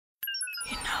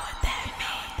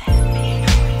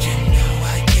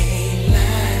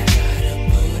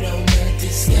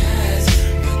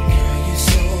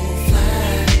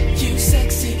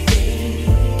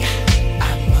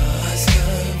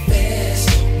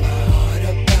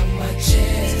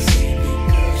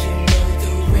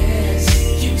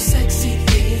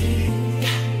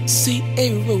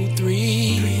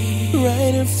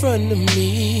front of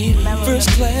me. First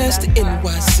class to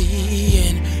NYC,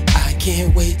 and I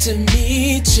can't wait to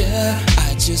meet ya.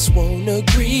 I just wanna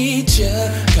greet ya,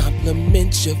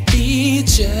 compliment your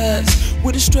features.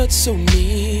 With a strut so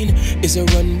mean, is a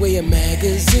runway a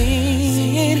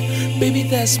magazine? Baby,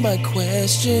 that's my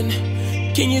question.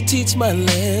 Can you teach my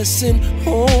lesson?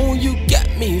 Oh, you got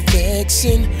me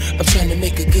vexing. I'm trying to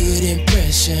make a good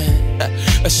impression.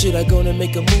 Or should I gonna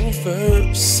make a move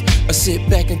first? Or sit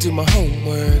back and do my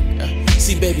homework?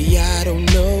 See, baby, I don't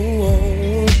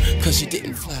know, 'cause you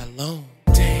didn't fly alone.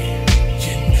 Damn,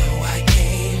 you know I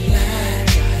can't lie.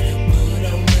 Try to put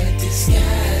on my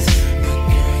disguise, but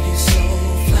girl, you so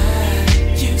fly.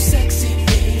 You sexy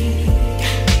thing,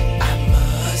 I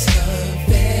must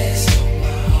confess. Hold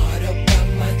my heart up on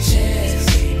my chest.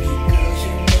 Baby girl,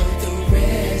 you know the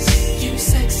rest. You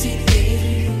sexy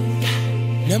thing.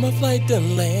 Now my flight done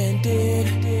landed,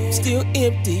 still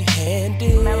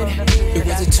empty-handed. It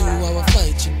was a 2-hour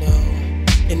flight, you know,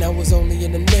 and I was only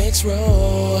in the next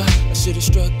row. I should've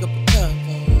struck up a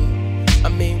convo. I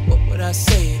mean, what would I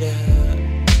say to her?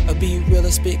 I'll be real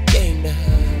and spit game to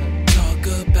her. Talk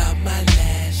about my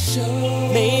last show.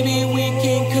 Maybe we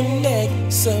can connect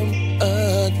some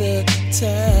other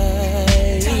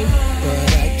time, but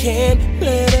I can't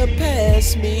let her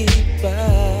pass me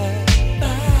by.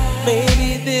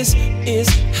 Maybe this is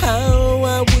how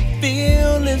I would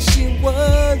feel if she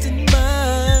was